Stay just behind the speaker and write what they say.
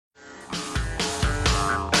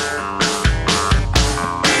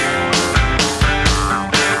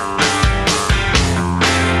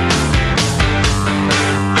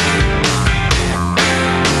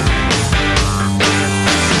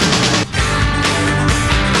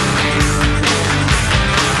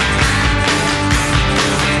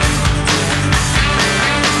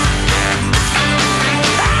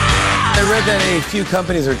report that a few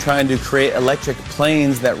companies are trying to create electric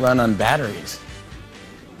planes that run on batteries.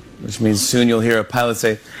 Which means soon you'll hear a pilot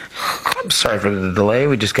say, I'm sorry for the delay.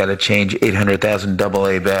 We just got to change 800,000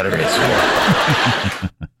 AA batteries.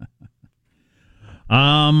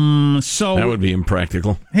 So that would be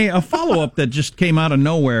impractical. Hey, a follow-up that just came out of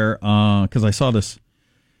nowhere, because I saw this.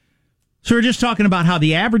 So we're just talking about how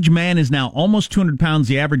the average man is now almost 200 pounds.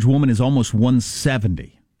 The average woman is almost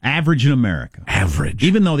 170. Average in America. Average.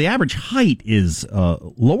 Even though the average height is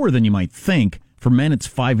lower than you might think. For men, it's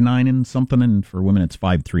 5'9" and something, and for women, it's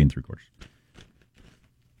 5'3" and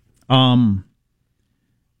 3/4.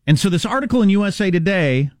 And so this article in USA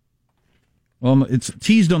Today, well, it's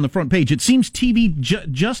teased on the front page. It seems TV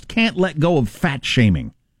just can't let go of fat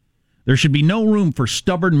shaming. There should be no room for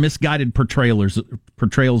stubborn, misguided portrayals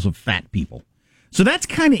of fat people. So that's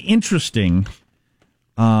kind of interesting.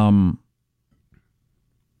 I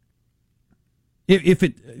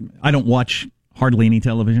don't watch hardly any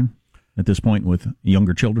television at this point with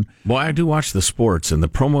younger children. Well, I do watch the sports, and the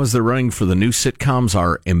promos they're running for the new sitcoms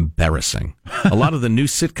are embarrassing. A lot of the new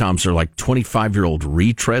sitcoms are like 25-year-old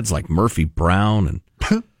retreads like Murphy Brown,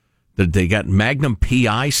 and they got Magnum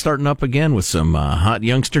P.I. starting up again with some hot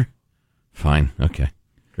youngster. Fine. Okay.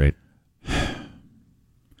 Great.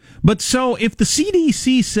 But so if the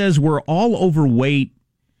CDC says we're all overweight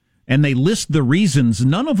and they list the reasons,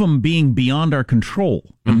 none of them being beyond our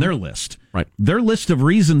control in their list. Right. Their list of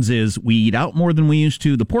reasons is we eat out more than we used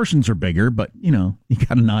to. The portions are bigger, but, you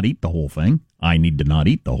got to not eat the whole thing. I need to not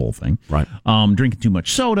eat the whole thing. Right. Drinking too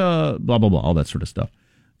much soda, blah, blah, blah, all that sort of stuff.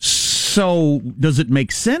 So does it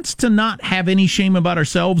make sense to not have any shame about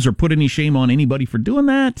ourselves or put any shame on anybody for doing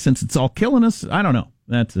that since it's all killing us? I don't know.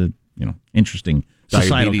 That's a, interesting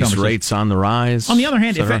societal diabetes rates on the rise. On the other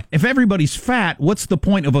hand, if everybody's fat, what's the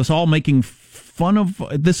point of us all making fun of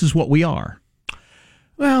this is what we are?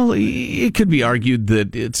 Well, it could be argued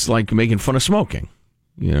that it's like making fun of smoking,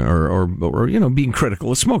 or being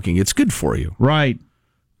critical of smoking. It's good for you. Right.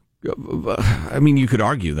 I mean, you could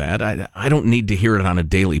argue that. I don't need to hear it on a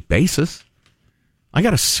daily basis. I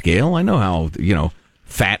got a scale. I know how,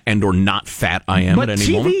 fat and or not fat I am at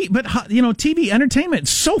any moment. But TV entertainment,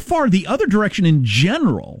 so far the other direction in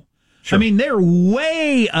general. Sure. I mean, they're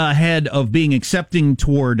way ahead of being accepting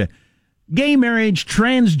toward gay marriage,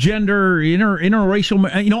 transgender,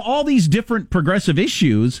 interracial, all these different progressive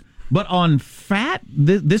issues. But on fat,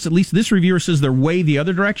 at least this reviewer says they're way the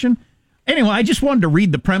other direction. Anyway, I just wanted to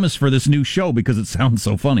read the premise for this new show because it sounds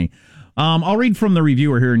so funny. I'll read from the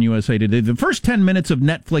reviewer here in USA Today. The first 10 minutes of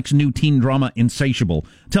Netflix new teen drama Insatiable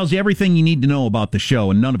tells you everything you need to know about the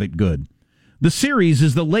show, and none of it good. The series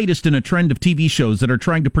is the latest in a trend of TV shows that are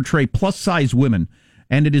trying to portray plus-size women,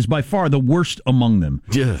 and it is by far the worst among them.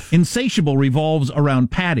 Yeah. Insatiable revolves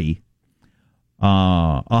around Patty,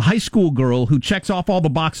 a high school girl who checks off all the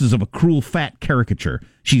boxes of a cruel fat caricature.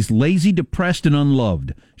 She's lazy, depressed, and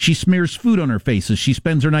unloved. She smears food on her face as she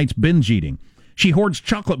spends her nights binge eating. She hoards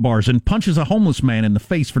chocolate bars and punches a homeless man in the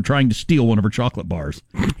face for trying to steal one of her chocolate bars.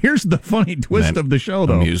 Here's the funny twist of the show,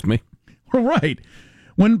 though. Amused me. Right.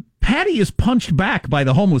 When Patty is punched back by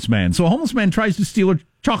the homeless man, so a homeless man tries to steal her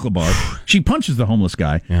chocolate bar, she punches the homeless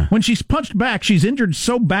guy. Yeah. When she's punched back, she's injured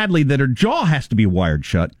so badly that her jaw has to be wired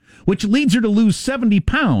shut, which leads her to lose 70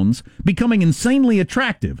 pounds, becoming insanely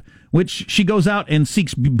attractive, which she goes out and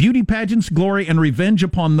seeks beauty pageants, glory, and revenge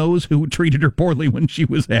upon those who treated her poorly when she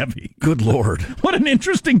was heavy. Good Lord. What an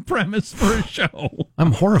interesting premise for a show.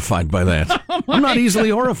 I'm horrified by that. I'm not easily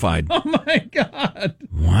horrified. Oh, my God.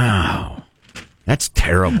 Wow. That's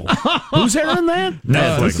terrible. Who's airing that?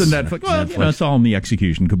 Netflix. It's the Netflix. Well, it's all in the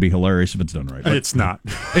execution. Could be hilarious if it's done right. It's not.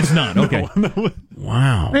 It's not. Okay. No.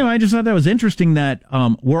 Wow. Anyway, I just thought that was interesting that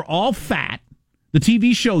we're all fat. The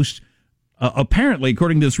TV shows, apparently,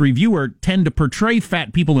 according to this reviewer, tend to portray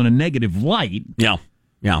fat people in a negative light. Yeah.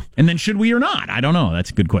 Yeah. And then should we or not? I don't know. That's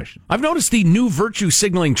a good question. I've noticed the new virtue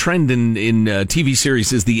signaling trend in TV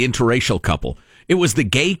series is the interracial couple. It was the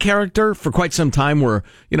gay character for quite some time where,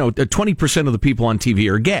 20% of the people on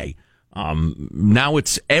TV are gay. Now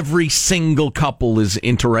it's every single couple is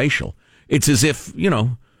interracial. It's as if,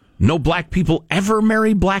 no black people ever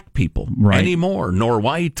marry black people anymore, nor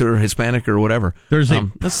white or Hispanic or whatever.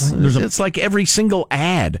 It's like every single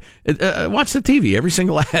ad. Watch the TV. Every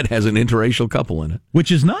single ad has an interracial couple in it.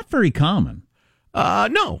 Which is not very common.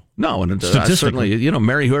 No. And certainly,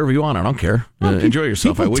 marry whoever you want. I don't care. Enjoy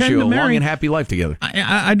yourself. I wish you a long and happy life together.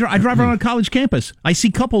 I drive around a college campus. I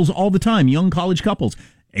see couples all the time, young college couples.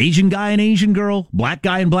 Asian guy and Asian girl, black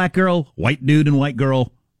guy and black girl, white dude and white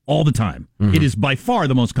girl, all the time. Mm-hmm. It is by far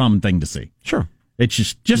the most common thing to see. Sure. It's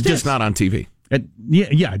just not on TV.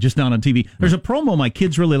 Yeah, just not on TV. There's a promo my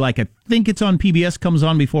kids really like. I think it's on PBS, comes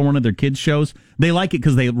on before one of their kids' shows. They like it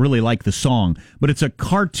because they really like the song. But it's a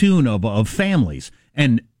cartoon of families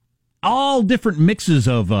and all different mixes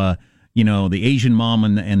of, the Asian mom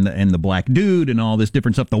and the black dude and all this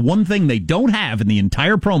different stuff. The one thing they don't have in the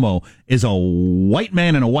entire promo is a white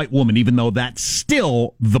man and a white woman, even though that's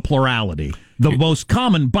still the plurality. The most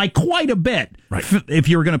common by quite a bit. Right. If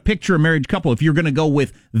you're going to picture a married couple, if you're going to go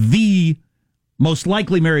with the most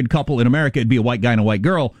likely married couple in America, it'd be a white guy and a white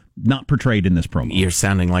girl, not portrayed in this promo. You're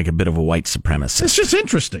sounding like a bit of a white supremacist. It's just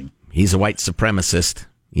interesting. He's a white supremacist.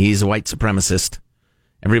 He's a white supremacist.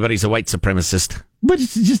 Everybody's a white supremacist. But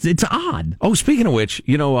it's odd. Oh, speaking of which,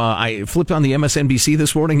 I flipped on the MSNBC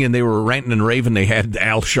this morning and they were ranting and raving. They had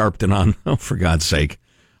Al Sharpton on. Oh, for God's sake.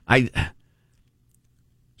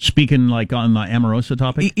 Speaking like on the Omarosa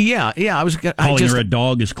topic? Yeah. Calling her a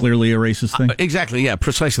dog is clearly a racist thing? Exactly, yeah,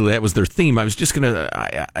 precisely. That was their theme. I was just going to...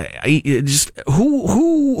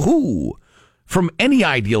 Who, from any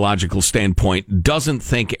ideological standpoint, doesn't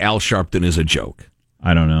think Al Sharpton is a joke?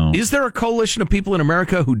 I don't know. Is there a coalition of people in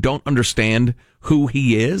America who don't understand who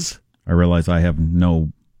he is? I realize I have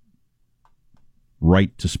no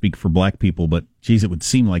right to speak for black people, but geez, it would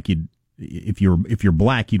seem like if you're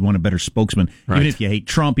black, you'd want a better spokesman. Right. Even if you hate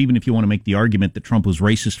Trump, even if you want to make the argument that Trump was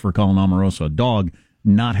racist for calling Omarosa a dog,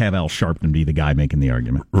 not have Al Sharpton be the guy making the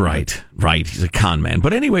argument. Right. He's a con man.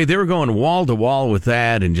 But anyway, they were going wall to wall with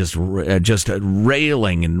that and just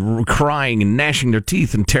railing and crying and gnashing their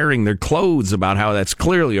teeth and tearing their clothes about how that's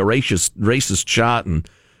clearly a racist shot and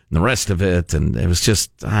the rest of it. And it was just,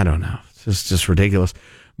 I don't know, it's just ridiculous.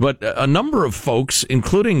 But a number of folks,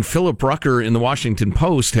 including Philip Rucker in the Washington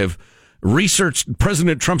Post, have researched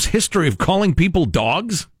President Trump's history of calling people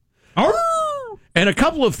dogs. And a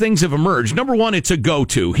couple of things have emerged. Number one, it's a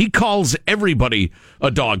go-to. He calls everybody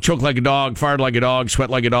a dog. Choke like a dog, fired like a dog, sweat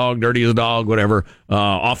like a dog, dirty as a dog, whatever.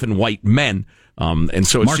 Often white men. And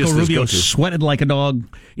so it's Marco just Rubio this go-to. Sweated like a dog.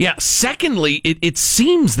 Yeah. Secondly, it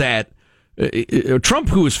seems that Trump,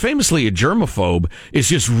 who is famously a germaphobe, is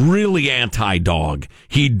just really anti-dog.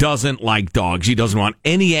 He doesn't like dogs. He doesn't want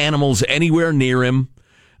any animals anywhere near him.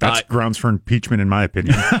 That's grounds for impeachment, in my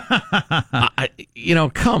opinion.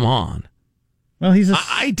 Come on. Well,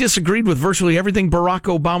 I disagreed with virtually everything Barack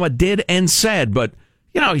Obama did and said, but,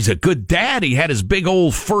 he's a good dad. He had his big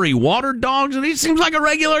old furry water dogs, and he seems like a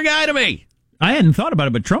regular guy to me. I hadn't thought about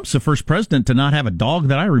it, but Trump's the first president to not have a dog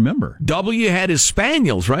that I remember. W had his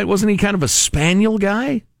spaniels, right? Wasn't he kind of a spaniel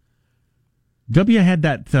guy? W had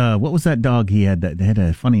that, what was that dog he had that had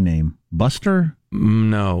a funny name? Buster?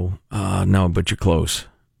 No, but you're close.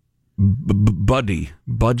 Budgie.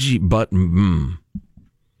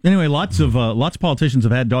 Anyway, lots of politicians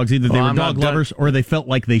have had dogs. Either they were dog lovers or they felt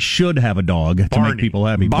like they should have a dog to make people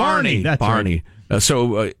happy. Barney. That's Barney. Right.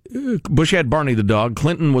 So Bush had Barney the dog.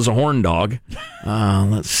 Clinton was a horn dog.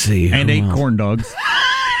 Let's see. And 8 corn dogs.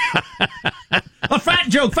 A fat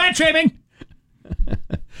joke. Fat shaming.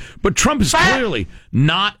 But Trump is clearly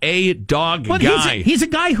not a dog guy. He's a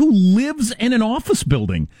guy who lives in an office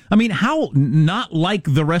building. I mean, how not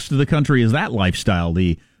like the rest of the country is that lifestyle?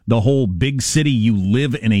 The whole big city, you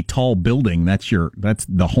live in a tall building. That's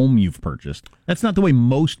the home you've purchased. That's not the way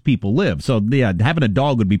most people live. So yeah, having a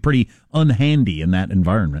dog would be pretty unhandy in that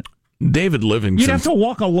environment. David Livingston. You'd have to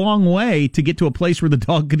walk a long way to get to a place where the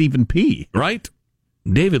dog could even pee. Right?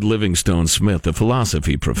 David Livingstone Smith, a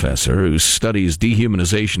philosophy professor who studies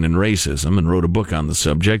dehumanization and racism and wrote a book on the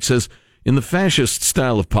subject, says, in the fascist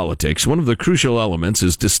style of politics, one of the crucial elements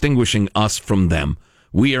is distinguishing us from them.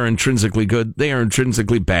 We are intrinsically good, they are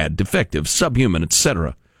intrinsically bad, defective, subhuman,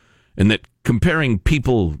 etc. And that comparing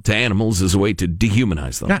people to animals is a way to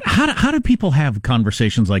dehumanize them. God, how do people have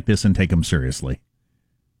conversations like this and take them seriously?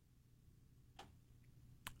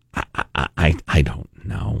 I don't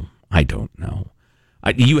know. I don't know.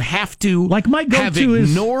 You have to have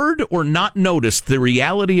ignored or not noticed the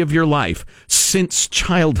reality of your life since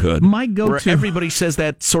childhood. My go-to, where everybody says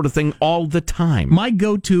that sort of thing all the time. My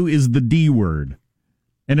go-to is the D word.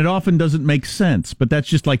 And it often doesn't make sense, but that's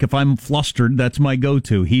just like if I'm flustered, that's my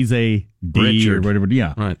go-to. He's a D Richard. or whatever.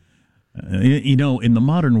 Yeah. Right. In the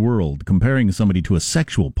modern world, comparing somebody to a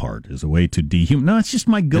sexual part is a way to dehumanize. No, it's just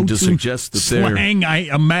my go-to and to suggest that slang.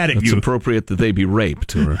 I'm mad at you. It's appropriate that they be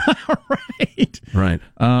raped. Or... Right. Right.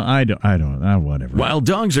 I don't. Whatever. While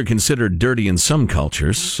dogs are considered dirty in some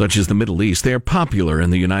cultures, such as the Middle East, they are popular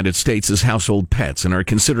in the United States as household pets and are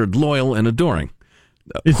considered loyal and adoring.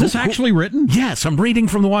 Is this actually written? Yes, I'm reading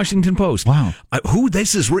from the Washington Post. Wow. Who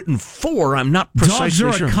this is written for, I'm not precisely sure.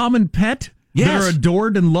 Dogs are a common pet? Yes. That are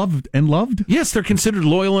adored and loved? Yes, they're considered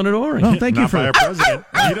loyal and adoring. Well, thank you Not for by our president.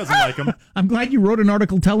 He doesn't like him. I'm glad you wrote an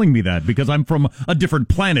article telling me that, because I'm from a different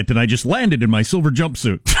planet and I just landed in my silver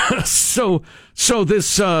jumpsuit. So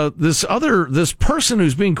this person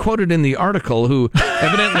who's being quoted in the article, who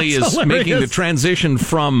evidently is hilarious. making the transition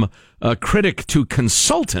from critic to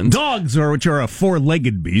consultant. Dogs, which are a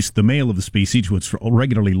four-legged beast, the male of the species, which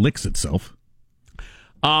regularly licks itself.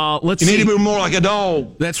 Let's You see. need to be more like a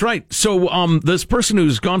dog. That's right. So this person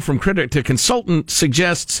who's gone from critic to consultant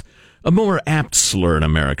suggests a more apt slur in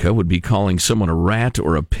America would be calling someone a rat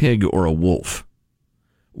or a pig or a wolf.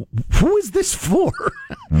 Who is this for?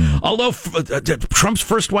 Although Trump's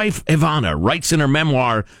first wife, Ivana, writes in her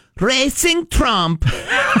memoir, Racing Trump.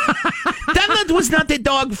 Donald was not a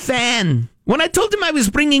dog fan. When I told him I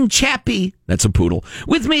was bringing Chappie, that's a poodle,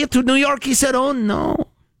 with me to New York, he said, oh, no.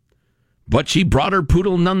 But she brought her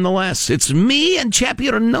poodle nonetheless. It's me and Chappie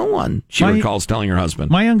or no one, she recalls telling her husband.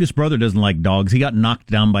 My youngest brother doesn't like dogs. He got knocked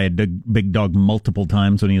down by a big dog multiple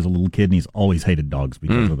times when he was a little kid, and he's always hated dogs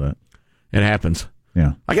because of that. It happens.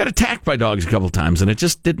 Yeah. I got attacked by dogs a couple times, and it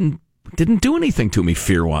just didn't do anything to me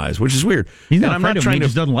fear-wise, which is weird. He's not and afraid of him. He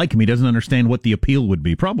just doesn't like him. He doesn't understand what the appeal would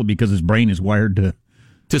be, probably because his brain is wired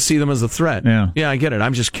to see them as a threat. Yeah, I get it.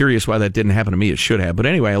 I'm just curious why that didn't happen to me. It should have. But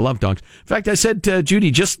anyway, I love dogs. In fact, I said to Judy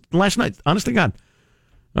just last night, honest to God,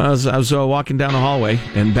 I was walking down the hallway,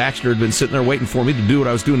 and Baxter had been sitting there waiting for me to do what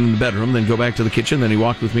I was doing in the bedroom, then go back to the kitchen. Then he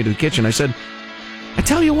walked with me to the kitchen. I said, I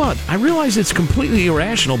tell you what, I realize it's completely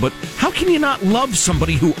irrational, but how can you not love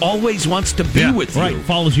somebody who always wants to be with you? Right,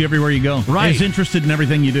 follows you everywhere you go. Right. Is interested in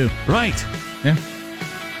everything you do. Right. Yeah.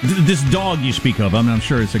 This dog you speak of, I'm not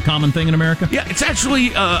sure it's a common thing in America. Yeah, it's actually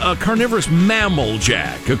a carnivorous mammal,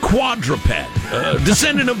 Jack, a quadruped,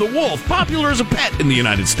 descendant of the wolf, popular as a pet in the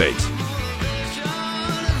United States.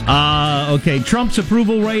 Okay, Trump's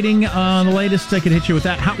approval rating, the latest, I could hit you with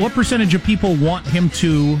that. What percentage of people want him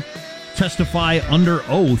to testify under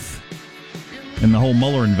oath in the whole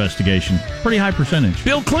Mueller investigation? Pretty high percentage.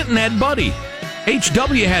 Bill Clinton had Buddy.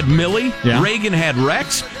 H.W. had Millie. Yeah. Reagan had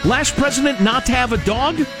Rex. Last president not to have a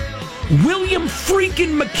dog? William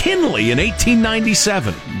freaking McKinley in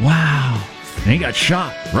 1897. Wow. And he got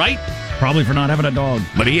shot. Right? Probably for not having a dog.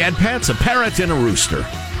 But he had pets, a parrot and a rooster.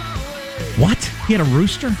 What? He had a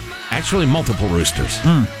rooster? Actually, multiple roosters.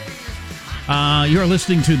 You're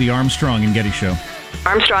listening to the Armstrong and Getty Show.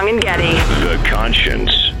 Armstrong and Getty. The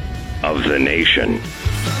conscience of the nation.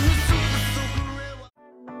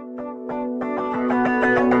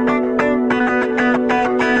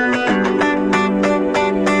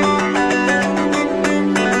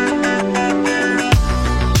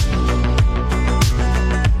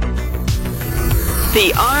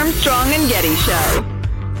 The Armstrong and Getty Show.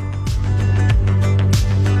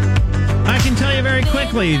 I can tell you very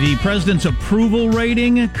quickly, the president's approval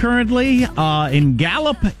rating currently, in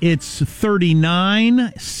Gallup, it's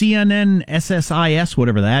 39. CNN, SSIS,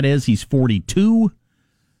 whatever that is, he's 42.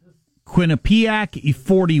 Quinnipiac,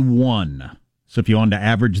 41. So if you wanted to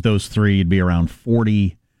average those three, it'd be around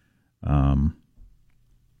 40.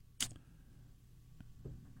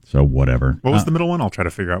 So whatever. What was the middle one? I'll try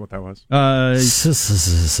to figure out what that was.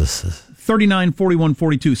 39, 41,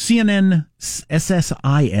 42. CNN,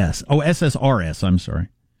 SSIS. Oh, SSRS, I'm sorry.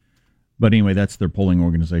 But anyway, that's their polling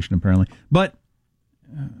organization, apparently. But,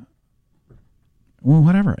 well,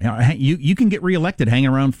 whatever. You can get reelected hanging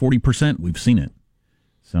around 40%. We've seen it.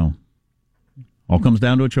 So, all comes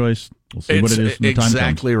down to a choice. We'll see what it is when the time comes.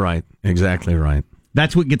 Exactly right. Exactly right.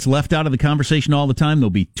 That's what gets left out of the conversation all the time. There'll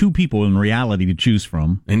be two people in reality to choose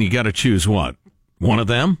from. And you got to choose what? One of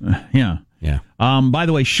them? Yeah. Yeah. By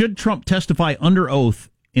the way, should Trump testify under oath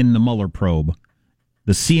in the Mueller probe?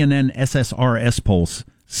 The CNN SSRS polls,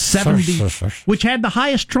 70, which had the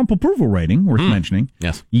highest Trump approval rating, worth mentioning.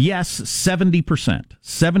 Yes. Yes, 70%.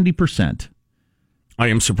 70%. I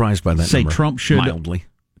am surprised by that say number. Trump should mildly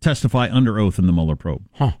testify under oath in the Mueller probe.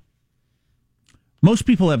 Huh. Most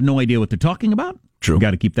people have no idea what they're talking about. True.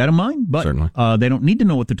 Got to keep that in mind. But certainly, they don't need to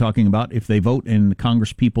know what they're talking about if they vote and the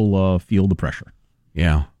Congress people feel the pressure.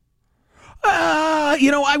 Yeah.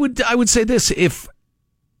 I would say this: if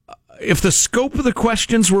the scope of the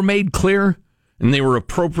questions were made clear and they were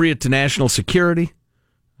appropriate to national security,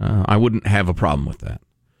 I wouldn't have a problem with that.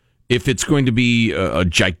 If it's going to be a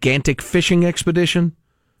gigantic fishing expedition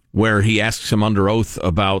where he asks him under oath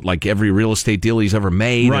about like every real estate deal he's ever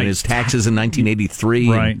made and his taxes in 1983,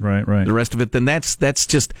 right, the rest of it, then that's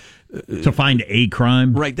just to find a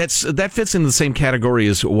crime, right? That fits in the same category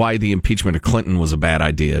as why the impeachment of Clinton was a bad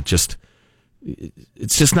idea.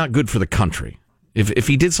 It's just not good for the country. If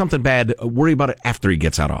he did something bad, worry about it after he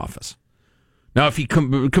gets out of office. Now, if he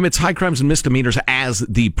commits high crimes and misdemeanors as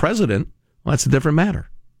the president, well, that's a different matter,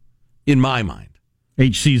 in my mind.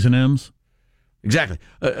 HCs and M's. Exactly.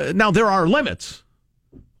 Now, there are limits.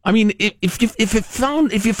 I mean, if you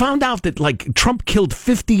found out that, like, Trump killed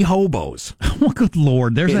 50 hobos. Well, good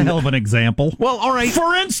Lord, there's a hell of an example. Well, all right.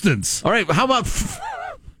 For instance. All right, how about...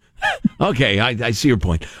 Okay, I see your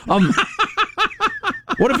point.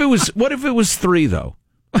 What if it was 3, though?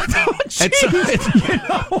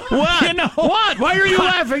 Oh, What? What? Why are you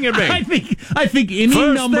laughing at me? I think any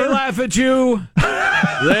First number. they laugh at you,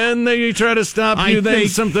 then they try to stop you, then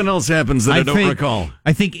something else happens that I don't recall.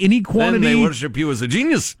 I think any quantity. Then they worship you as a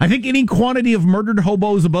genius. I think any quantity of murdered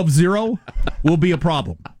hobos above 0 will be a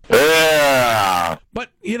problem. But,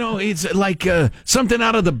 it's like something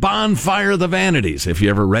out of the Bonfire of the Vanities, if you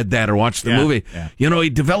ever read that or watched the movie. Yeah. He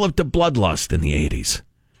developed a bloodlust in the 80s.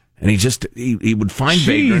 And he would find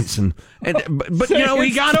vagrants but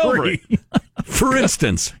he got over it. For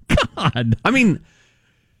instance. God. I mean,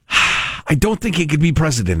 I don't think he could be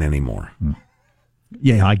president anymore.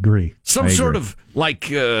 Yeah, I agree. Some sort of like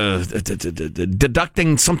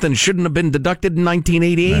deducting something shouldn't have been deducted in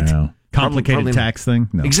 1988. No. Complicated tax thing.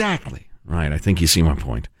 No. Exactly. Right. I think you see my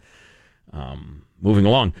point. Moving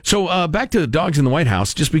along. So back to the dogs in the White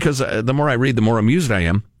House, just because the more I read, the more amused I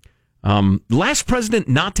am. Last president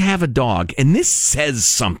not to have a dog, and this says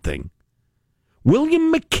something. William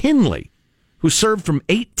McKinley, who served from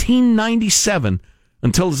 1897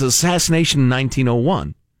 until his assassination in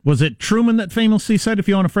 1901. Was it Truman that famously said, if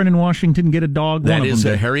you want a friend in Washington, get a dog? That is,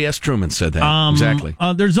 Harry S. Truman said that. Exactly.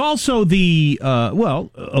 There's also a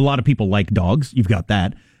lot of people like dogs. You've got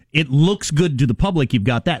that. It looks good to the public. You've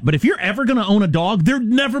got that. But if you're ever going to own a dog, there'd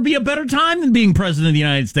never be a better time than being president of the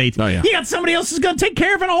United States. Oh, yeah. You got somebody else who's going to take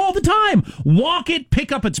care of it all the time. Walk it,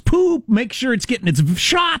 pick up its poop, make sure it's getting its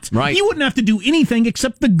shot. Right. You wouldn't have to do anything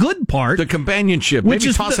except the good part. The companionship.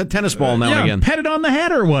 Maybe toss a tennis ball now and again. Pet it on the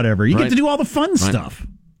head or whatever. You get to do all the fun stuff.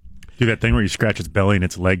 Do that thing where you scratch its belly and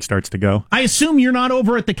its leg starts to go. I assume you're not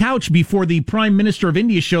over at the couch before the Prime Minister of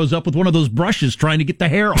India shows up with one of those brushes trying to get the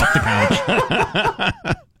hair off the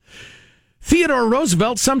couch. Theodore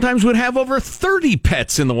Roosevelt sometimes would have over 30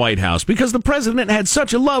 pets in the White House because the president had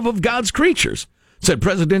such a love of God's creatures, said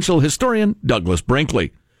presidential historian Douglas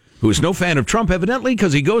Brinkley, who is no fan of Trump, evidently,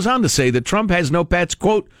 because he goes on to say that Trump has no pets,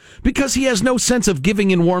 quote, because he has no sense of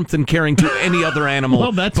giving in warmth and caring to any other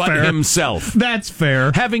animal but fair. Himself. That's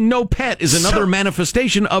fair. Having no pet is another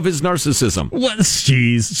manifestation of his narcissism. Well,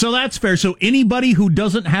 jeez. So that's fair. So anybody who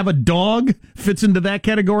doesn't have a dog fits into that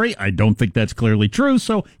category? I don't think that's clearly true,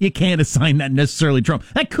 so you can't assign that necessarily Trump.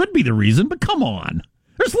 That could be the reason, but come on.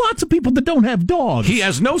 There's lots of people that don't have dogs. He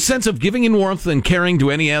has no sense of giving in warmth and caring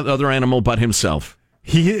to any other animal but himself.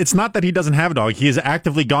 It's not that he doesn't have a dog. He has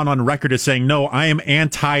actively gone on record as saying, no, I am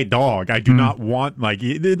anti-dog. I do not want,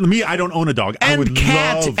 me, I don't own a dog. I would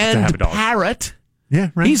cat love and to have a dog. Parrot. Yeah,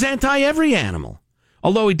 right. He's anti every animal.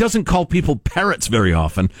 Although he doesn't call people parrots very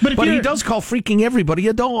often. But he does call freaking everybody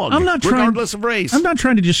a dog, regardless of race. I'm not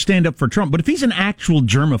trying to just stand up for Trump, but if he's an actual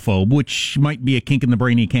germaphobe, which might be a kink in the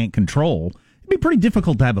brain he can't control, it'd be pretty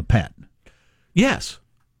difficult to have a pet. Yes.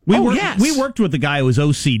 We worked with a guy who was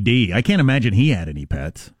OCD. I can't imagine he had any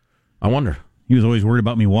pets. I wonder. He was always worried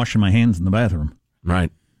about me washing my hands in the bathroom.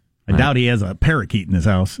 Right. I doubt he has a parakeet in his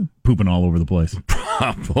house, pooping all over the place.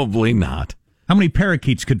 Probably not. How many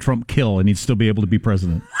parakeets could Trump kill and he'd still be able to be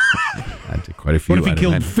president? Quite a few. What if he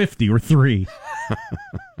killed 50 or 3?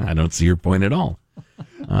 I don't see your point at all.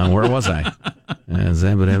 Where was I?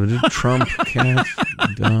 Trump, cats,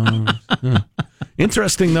 dogs.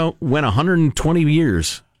 Interesting, though, went 120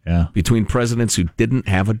 years between presidents who didn't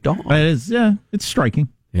have a dog. That is, it's striking.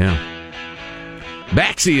 Yeah.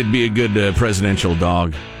 Baxi would be a good presidential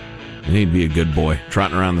dog. And he'd be a good boy,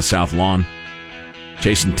 trotting around the South Lawn,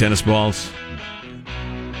 chasing tennis balls,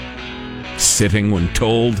 sitting when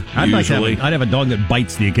told, usually. I'd have a dog that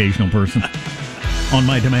bites the occasional person on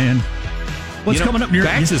my demand. What's coming up near...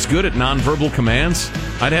 Bax is good at nonverbal commands.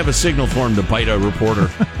 I'd have a signal for him to bite a reporter.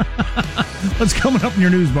 What's coming up in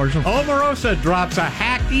your news, Marshall? Omarosa drops a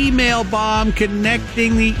hacked email bomb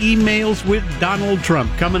connecting the emails with Donald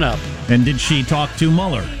Trump. Coming up. And did she talk to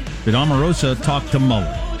Mueller? Did Omarosa talk to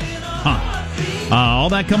Mueller? All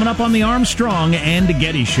that coming up on the Armstrong and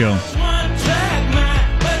Getty Show.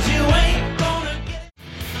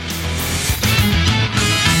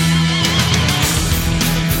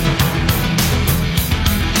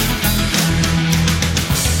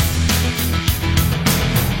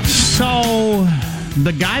 So,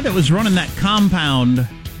 the guy that was running that compound,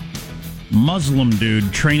 Muslim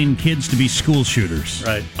dude, training kids to be school shooters.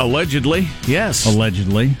 Right. Allegedly, yes.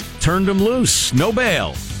 Allegedly. Turned them loose. No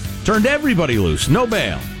bail. Turned everybody loose. No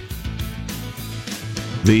bail.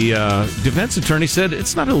 The defense attorney said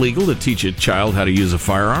it's not illegal to teach a child how to use a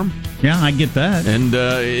firearm. Yeah, I get that. And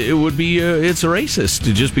it would be, it's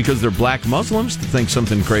racist just because they're black Muslims to think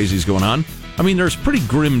something crazy is going on. I mean, there's pretty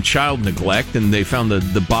grim child neglect, and they found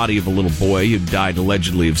the body of a little boy who died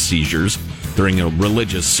allegedly of seizures during a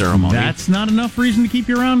religious ceremony. That's not enough reason to keep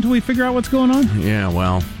you around until we figure out what's going on. Yeah,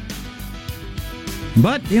 well.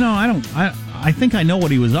 But, I think I know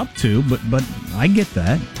what he was up to, but I get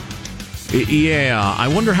that. Yeah, I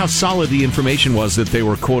wonder how solid the information was that they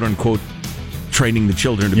were, quote-unquote, training the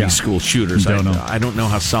children to be school shooters. I don't know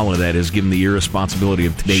how solid that is, given the irresponsibility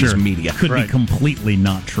of today's media. Could be completely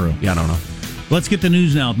not true. Yeah, I don't know. Let's get the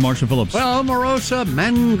news now with Marshall Phillips. Well, Omarosa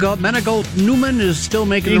Manigault Newman is still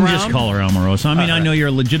making you the can round. just call her Omarosa. I mean, I know you're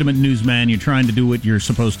a legitimate newsman. You're trying to do what you're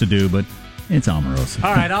supposed to do, but it's Omarosa.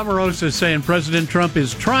 All right, Omarosa is saying President Trump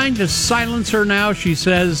is trying to silence her now. She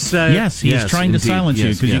says... yes, he's trying to silence you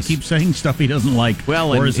because you keep saying stuff he doesn't like.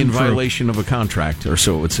 Well, in violation of a contract, or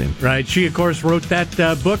so it would seem. Right. She, of course, wrote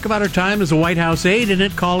that book about her time as a White House aide, in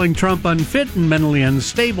it calling Trump unfit and mentally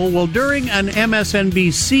unstable. Well, during an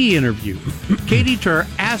MSNBC interview, Katie Tur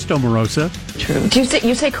asked Omarosa... True.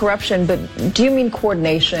 You say corruption, but do you mean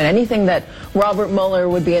coordination? Anything that Robert Mueller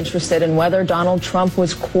would be interested in, whether Donald Trump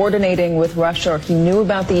was coordinating with Russia or he knew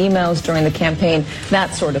about the emails during the campaign,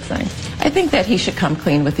 that sort of thing? I think that he should come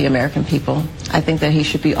clean with the American people. I think that he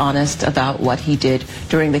should be honest about what he did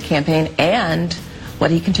during the campaign and what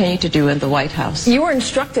he continued to do in the White House. You were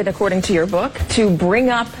instructed, according to your book, to bring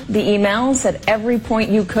up the emails at every point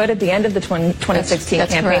you could at the end of the 2016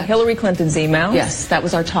 that's campaign. correct. Hillary Clinton's emails. Yes, that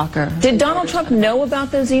was our talker. Did Donald Trump know about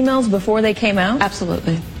those emails before they came out?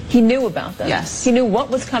 Absolutely. He knew about them? Yes. He knew what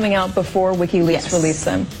was coming out before WikiLeaks released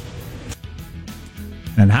them?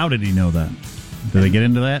 And how did he know that? Did they get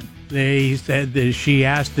into that? They said that she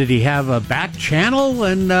asked, did he have a back channel?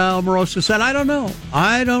 And Omarosa said, I don't know.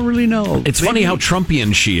 I don't really know. It's funny how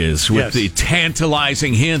Trumpian she is with the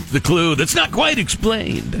tantalizing hint, the clue that's not quite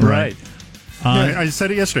explained. Right. I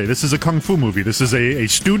said it yesterday. This is a kung fu movie. This is a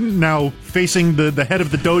student now facing the head of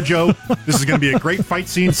the dojo. This is going to be a great fight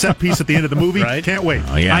scene, set piece at the end of the movie. Right. Can't wait.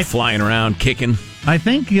 Oh, yeah, flying around, kicking. I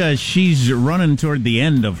think she's running toward the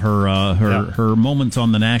end of her moments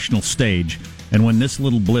on the national stage. And when this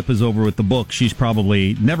little blip is over with the book, she's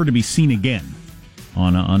probably never to be seen again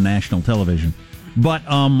on national television. But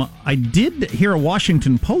I did hear a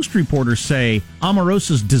Washington Post reporter say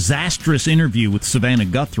Omarosa's disastrous interview with Savannah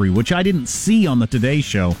Guthrie, which I didn't see on the Today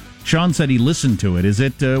Show. Sean said he listened to it. Is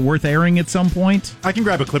it worth airing at some point? I can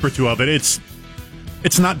grab a clip or two of it. It's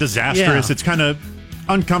not disastrous. Yeah. It's kind of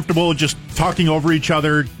uncomfortable, just talking over each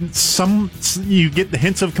other. You get the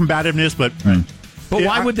hints of combativeness, but... Right. But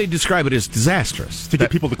why would they describe it as disastrous? To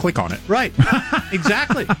get people to click on it. Right.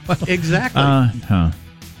 Exactly. Exactly.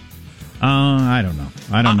 I don't know.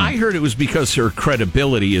 I heard it was because her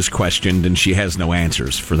credibility is questioned and she has no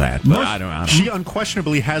answers for that. But I don't She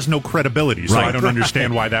unquestionably has no credibility, so I don't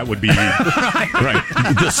understand why that would be. Right.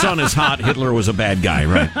 The sun is hot. Hitler was a bad guy,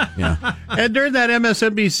 right? Yeah. And during that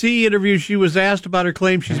MSNBC interview, she was asked about her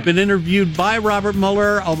claim she's been interviewed by Robert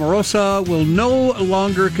Mueller. Omarosa will no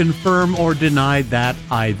longer confirm or deny that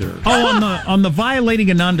either. Oh, on the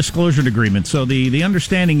violating a non-disclosure agreement. So the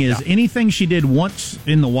understanding is anything she did once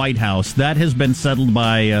in the White House, that has been settled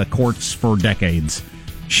by courts for decades.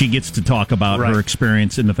 She gets to talk about her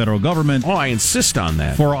experience in the federal government. Oh, I insist on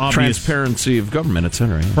that. For obvious transparency of government,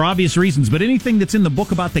 etc. For obvious reasons. But anything that's in the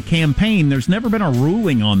book about the campaign, there's never been a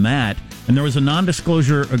ruling on that. And there was a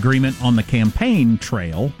non-disclosure agreement on the campaign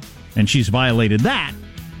trail, and she's violated that.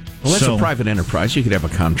 Well, that's a private enterprise. You could have a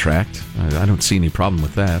contract. I don't see any problem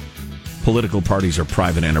with that. Political parties are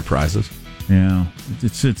private enterprises. Yeah.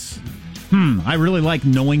 I really like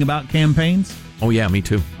knowing about campaigns. Oh, yeah, me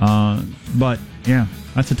too. But, yeah,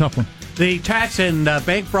 that's a tough one. The tax and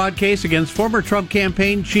bank fraud case against former Trump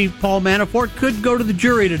campaign chief Paul Manafort could go to the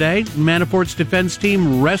jury today. Manafort's defense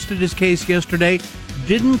team rested his case yesterday,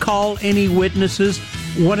 didn't call any witnesses.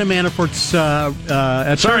 One of Manafort's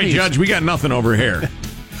attorneys... Sorry, Judge, we got nothing over here.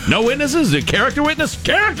 No witnesses? A character witness?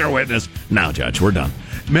 Character witness. No, Judge, we're done.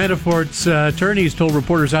 Manafort's attorneys told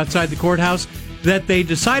reporters outside the courthouse that they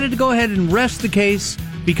decided to go ahead and rest the case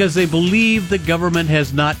because they believe the government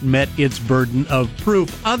has not met its burden of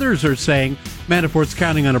proof. Others are saying Manafort's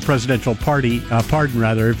counting on a presidential pardon,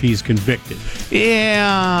 if he's convicted.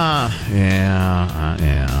 Yeah.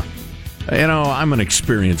 You know, I'm an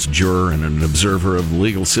experienced juror and an observer of the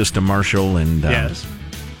legal system, Marshall, and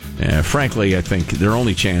frankly, I think their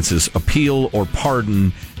only chance is appeal or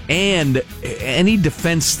pardon, and any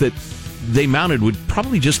defense that they mounted would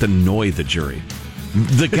probably just annoy the jury.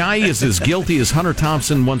 The guy is as guilty, as Hunter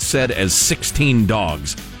Thompson once said, as 16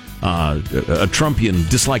 dogs. A Trumpian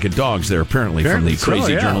dislike of dogs there, apparently from the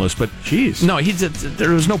crazy journalist. But jeez, no,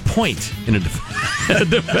 there was no point in a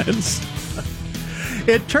defense.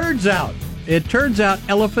 It turns out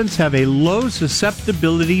elephants have a low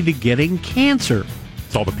susceptibility to getting cancer.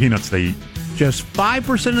 It's all the peanuts they eat. Just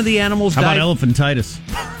 5% of the animals How die. about elephantitis?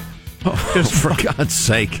 Just for God's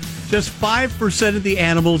sake. Just 5% of the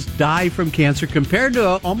animals die from cancer compared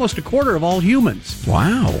to almost a quarter of all humans.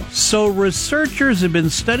 Wow. So researchers have been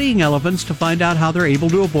studying elephants to find out how they're able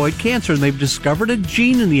to avoid cancer. And they've discovered a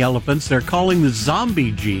gene in the elephants they're calling the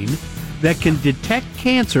zombie gene that can detect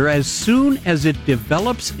cancer as soon as it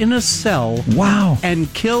develops in a cell. Wow.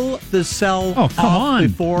 And kill the cell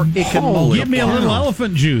before it can multiply. Give me a little Wow.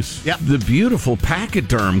 elephant juice. Yep. The beautiful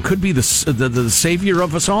pachyderm could be the savior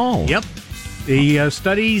of us all. Yep. The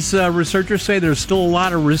studies, researchers say there's still a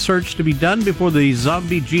lot of research to be done before the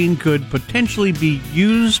zombie gene could potentially be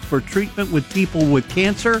used for treatment with people with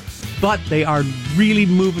cancer, but they are really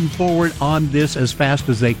moving forward on this as fast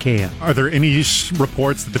as they can. Are there any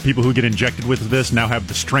reports that the people who get injected with this now have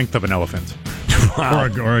the strength of an elephant? Wow.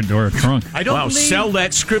 Or a trunk. I don't believe... Sell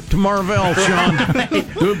that script to Marvell, Sean.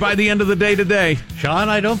 Do it by the end of the day today. Sean,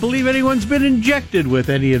 I don't believe anyone's been injected with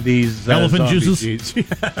any of these elephant zombie juices. Genes.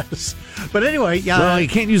 Yes. But anyway, well, you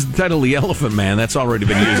can't use the title "The Elephant Man." That's already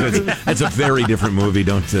been used. That's a very different movie.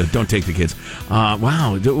 Don't take the kids.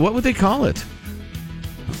 Wow, what would they call it?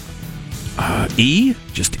 E?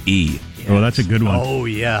 Just E. Oh, that's a good one. Oh,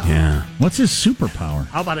 yeah. Yeah. What's his superpower?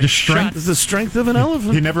 How about the a strength? It's the strength of an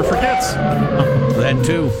elephant. He never forgets. That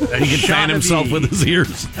too. He can fan himself with his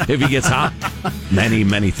ears if he gets hot. Many,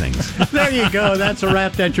 many things. There you go. That's a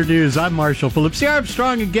wrap. That's your news. I'm Marshall Phillips. The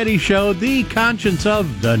Armstrong and Getty Show, the conscience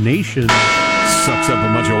of the nation. Sucks up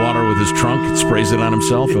a bunch of water with his trunk and sprays it on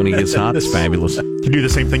himself when he gets hot. It's fabulous. Can do the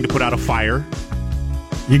same thing to put out a fire.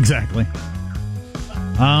 Exactly.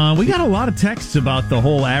 We got a lot of texts about the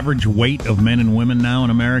whole average weight of men and women now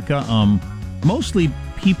in America. Mostly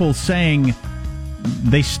people saying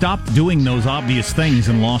they stopped doing those obvious things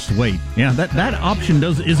and lost weight. Yeah, that option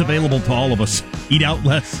is available to all of us. Eat out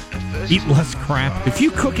less, eat less crap. If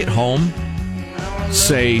you cook at home,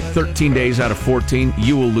 say 13 days out of 14,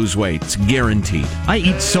 you will lose weight. It's guaranteed. I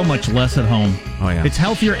eat so much less at home. Oh, yeah. It's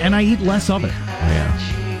healthier, and I eat less of it. Oh,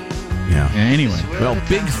 yeah. Yeah. Anyway. Well,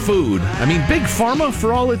 big food. I mean, big pharma,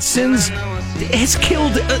 for all its sins, has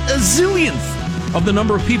killed a zillionth of the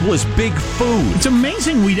number of people as big food. It's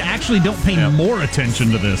amazing we actually don't pay more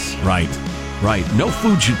attention to this. Right. No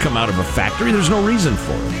food should come out of a factory. There's no reason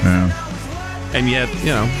for it. Yeah. And yet,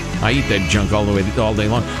 I eat that junk all day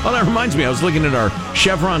long. Oh, that reminds me, I was looking at our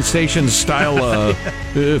Chevron Station style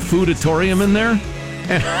foodatorium in there,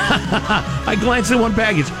 and I glanced at one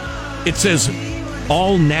package. It says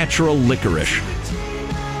all natural licorice.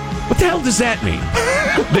 What the hell does that mean?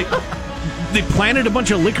 They planted a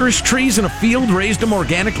bunch of licorice trees in a field, raised them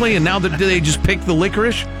organically, and now they just pick the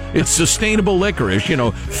licorice? It's sustainable licorice,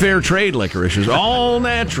 fair trade licorice is all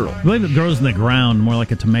natural. I believe it grows in the ground more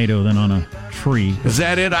like a tomato than on a tree. Is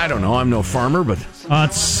that it? I don't know. I'm no farmer, but...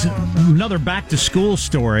 It's another back-to-school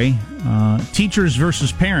story. Teachers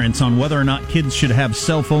versus parents on whether or not kids should have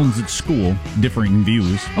cell phones at school. Differing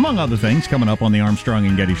views, among other things, coming up on the Armstrong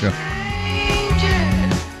and Getty Show.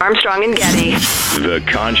 Armstrong and Getty. The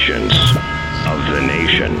conscience of the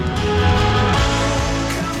nation.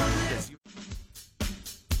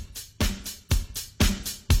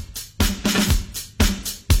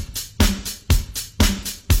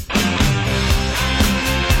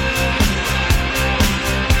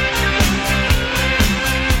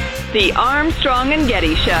 The Armstrong and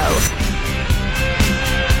Getty Show.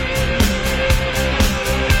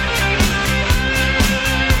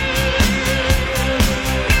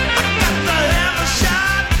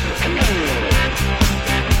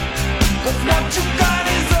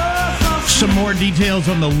 Some more details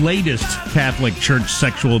on the latest Catholic Church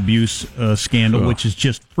sexual abuse scandal, which is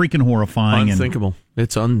just freaking horrifying. Unthinkable.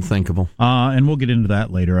 It's unthinkable. And we'll get into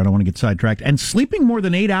that later. I don't want to get sidetracked. And sleeping more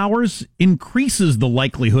than 8 hours increases the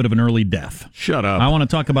likelihood of an early death. Shut up. I want to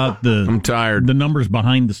talk about I'm tired. The numbers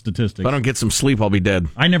behind the statistics. If I don't get some sleep, I'll be dead.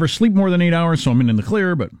 I never sleep more than 8 hours, so I'm in the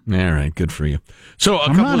clear, but... All right, good for you. So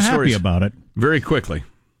I'm couple not of stories happy about it. Very quickly.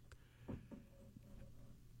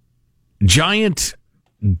 Giant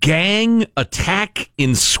gang attack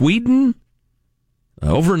in Sweden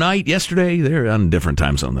overnight yesterday. They're on a different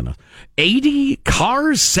time zone than us. 80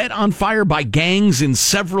 cars set on fire by gangs in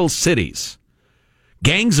several cities.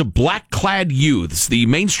 Gangs of black-clad youths. The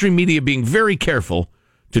mainstream media being very careful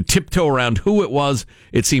to tiptoe around who it was.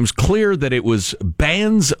 It seems clear that it was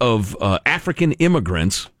bands of African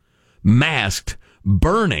immigrants masked,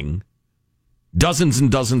 burning dozens and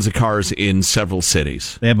dozens of cars in several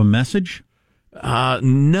cities. They have a message?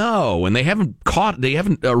 No, and they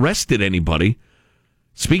haven't arrested anybody.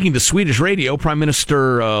 Speaking to Swedish radio, Prime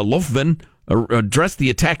Minister Löfven addressed the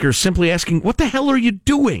attackers simply asking, "What the hell are you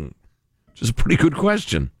doing?" Which is a pretty good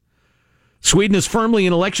question. Sweden is firmly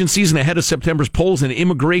in election season ahead of September's polls, and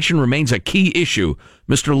immigration remains a key issue.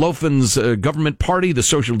 Mr. Löfven's government party, the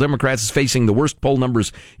Social Democrats, is facing the worst poll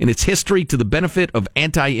numbers in its history to the benefit of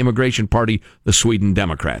anti-immigration party, the Sweden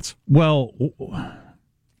Democrats. Well,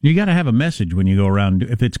 you got to have a message when you go around.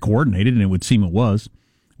 If it's coordinated, and it would seem it was,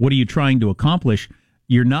 what are you trying to accomplish?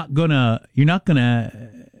 You're not gonna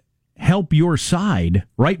help your side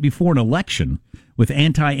right before an election with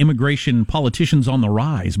anti-immigration politicians on the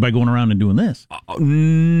rise by going around and doing this.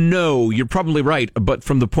 No, you're probably right. But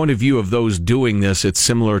from the point of view of those doing this, it's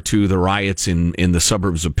similar to the riots in the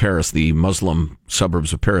suburbs of Paris, the Muslim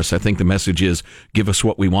suburbs of Paris. I think the message is, give us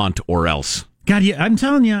what we want or else. God, yeah, I'm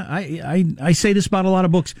telling you, I say this about a lot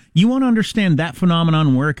of books. You want to understand that phenomenon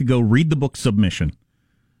and where it could go, read the book Submission.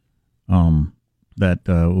 That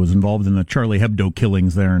was involved in the Charlie Hebdo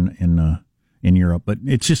killings there in Europe, but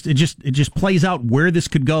it just plays out where this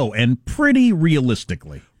could go, and pretty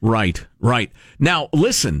realistically. Right. Now,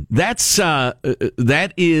 listen,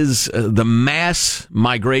 that is the mass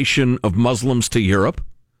migration of Muslims to Europe,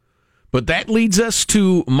 but that leads us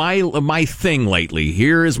to my thing lately.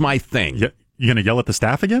 Here is my thing. You going to yell at the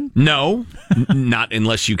staff again? No, not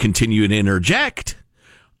unless you continue to interject.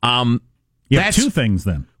 That's two things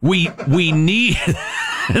then. We need,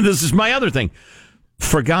 this is my other thing.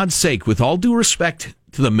 For God's sake, with all due respect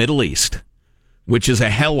to the Middle East, which is a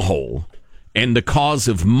hellhole and the cause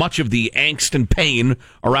of much of the angst and pain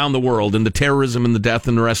around the world and the terrorism and the death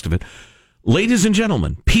and the rest of it, ladies and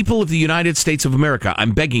gentlemen, people of the United States of America,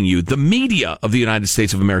 I'm begging you, the media of the United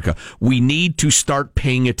States of America, we need to start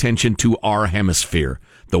paying attention to our hemisphere,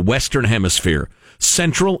 the Western Hemisphere.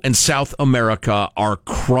 Central and South America are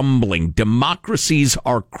crumbling. Democracies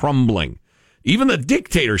are crumbling. Even the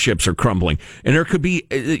dictatorships are crumbling. And there could be,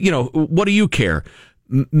 what do you care?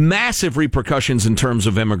 Massive repercussions in terms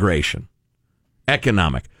of immigration,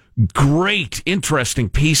 economic. Great, interesting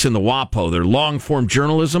piece in the WAPO, their long-form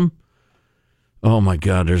journalism. Oh, my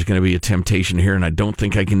God, there's going to be a temptation here, and I don't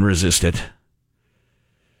think I can resist it.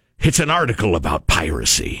 It's an article about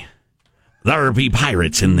piracy. There be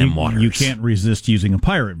pirates in them waters. You can't resist using a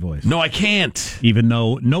pirate voice. No, I can't. Even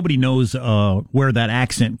though nobody knows where that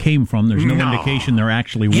accent came from. There's no indication there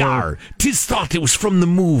actually were. Yar, 'tis thought it was from the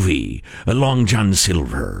movie Long John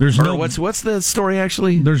Silver. What's the story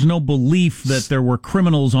actually? There's no belief that there were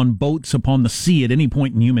criminals on boats upon the sea at any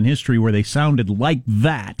point in human history where they sounded like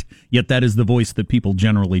that. Yet that is the voice that people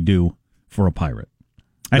generally do for a pirate.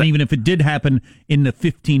 And even if it did happen in the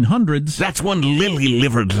 1500s... That's one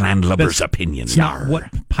lily-livered landlubber's opinion. That's not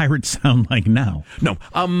what pirates sound like now. No.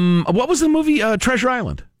 What was the movie Treasure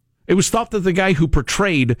Island? It was thought that the guy who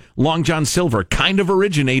portrayed Long John Silver kind of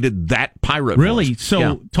originated that pirate Really? voice. So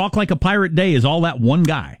yeah. Talk Like a Pirate Day is all that one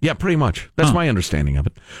guy? Yeah, pretty much. That's my understanding of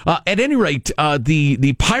it. At any rate,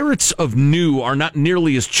 the pirates of New are not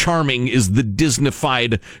nearly as charming as the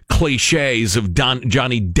Disney-fied cliches of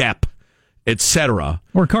Johnny Depp, etc.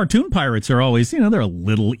 Or cartoon pirates are always, they're a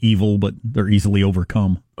little evil, but they're easily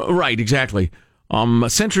overcome. Right, exactly.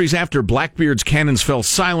 Centuries after Blackbeard's cannons fell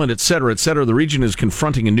silent, etc., the region is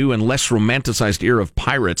confronting a new and less romanticized era of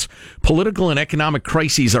pirates. Political and economic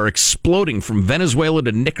crises are exploding from Venezuela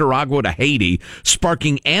to Nicaragua to Haiti,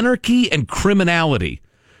 sparking anarchy and criminality.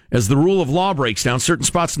 As the rule of law breaks down, certain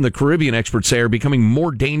spots in the Caribbean, experts say, are becoming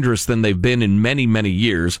more dangerous than they've been in many, many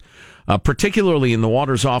years, particularly in the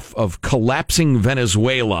waters off of collapsing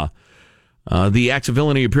Venezuela. The acts of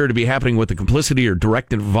villainy appear to be happening with the complicity or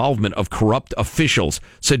direct involvement of corrupt officials,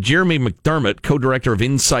 said Jeremy McDermott, co-director of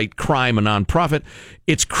Insight Crime, a nonprofit.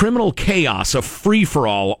 It's criminal chaos, a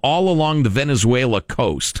free-for-all all along the Venezuela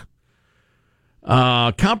coast.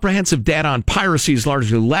 Comprehensive data on piracy is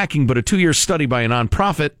largely lacking, but a 2-year study by a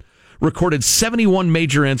nonprofit recorded 71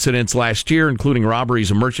 major incidents last year, including robberies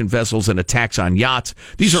of merchant vessels and attacks on yachts.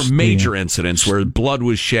 These are major incidents where blood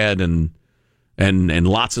was shed and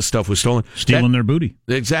lots of stuff was stolen. Stealing their booty.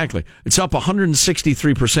 Exactly. It's up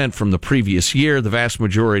 163% from the previous year, the vast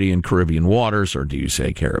majority in Caribbean waters, or do you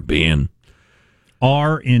say Caribbean?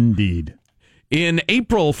 Are indeed. In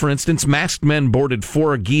April, for instance, masked men boarded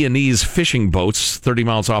 4 Guyanese fishing boats 30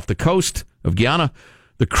 miles off the coast of Guyana.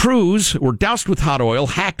 The crews were doused with hot oil,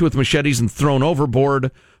 hacked with machetes, and thrown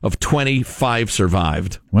overboard. Of 25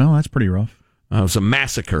 survived. Well, that's pretty rough. It was a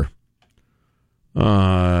massacre,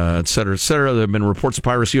 et cetera, et cetera. There have been reports of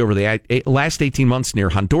piracy over the last 18 months near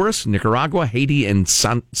Honduras, Nicaragua, Haiti, and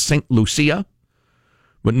St. Lucia.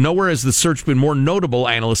 But nowhere has the search been more notable,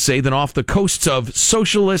 analysts say, than off the coasts of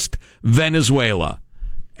socialist Venezuela.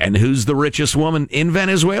 And who's the richest woman in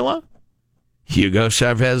Venezuela? Hugo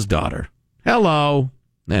Chavez's daughter. Hello.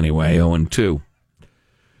 Anyway, 0-2.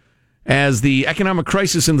 As the economic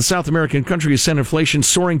crisis in the South American country has sent inflation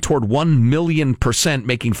soaring toward 1,000,000%,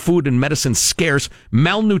 making food and medicine scarce,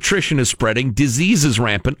 malnutrition is spreading, disease is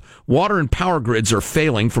rampant, water and power grids are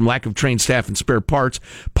failing from lack of trained staff and spare parts,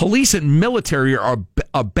 police and military are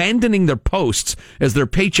abandoning their posts as their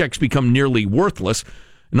paychecks become nearly worthless.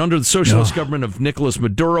 And under the socialist government of Nicolas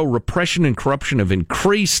Maduro, repression and corruption have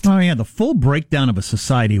increased. Oh, yeah, the full breakdown of a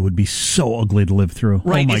society would be so ugly to live through.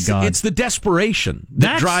 Right. Oh, my God. It's the desperation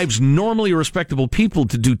that drives normally respectable people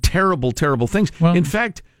to do terrible, terrible things. Well, in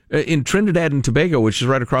fact, in Trinidad and Tobago, which is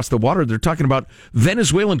right across the water, they're talking about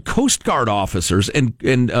Venezuelan Coast Guard officers and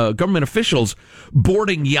government officials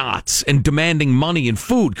boarding yachts and demanding money and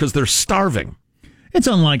food because they're starving. It's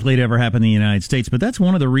unlikely to ever happen in the United States, but that's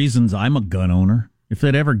one of the reasons I'm a gun owner. If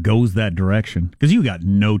it ever goes that direction, because you got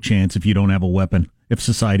no chance if you don't have a weapon, if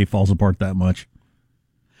society falls apart that much.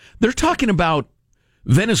 They're talking about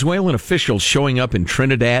Venezuelan officials showing up in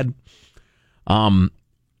Trinidad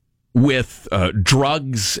with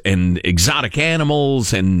drugs and exotic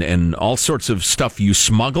animals and all sorts of stuff you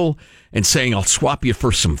smuggle and saying, I'll swap you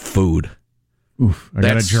for some food. Oof, I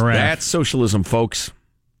got a giraffe. That's socialism, folks.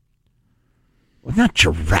 Well, not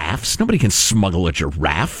giraffes. Nobody can smuggle a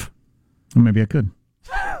giraffe. Well, maybe I could.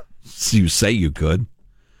 You say you could.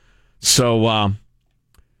 So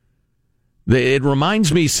it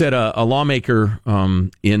reminds me, said a lawmaker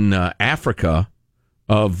in Africa,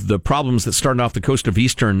 of the problems that started off the coast of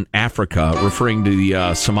eastern Africa, referring to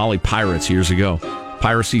the Somali pirates years ago.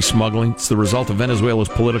 Piracy, smuggling, it's the result of Venezuela's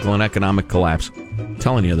political and economic collapse. I'm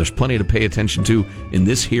telling you, there's plenty to pay attention to in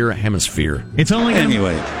this here hemisphere. It's only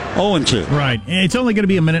anyway, 0-2. Right. It's only going to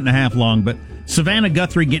be a minute and a half long, but Savannah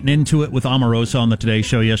Guthrie getting into it with Omarosa on the Today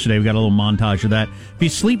Show yesterday. We got a little montage of that. If you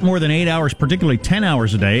sleep more than 8 hours, particularly 10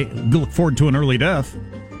 hours a day, look forward to an early death.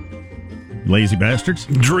 Lazy bastards.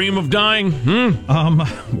 Dream of dying.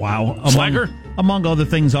 Wow. Slacker. Among other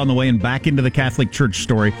things on the way, and back into the Catholic Church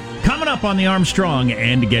story. Coming up on the Armstrong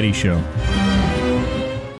and Getty Show.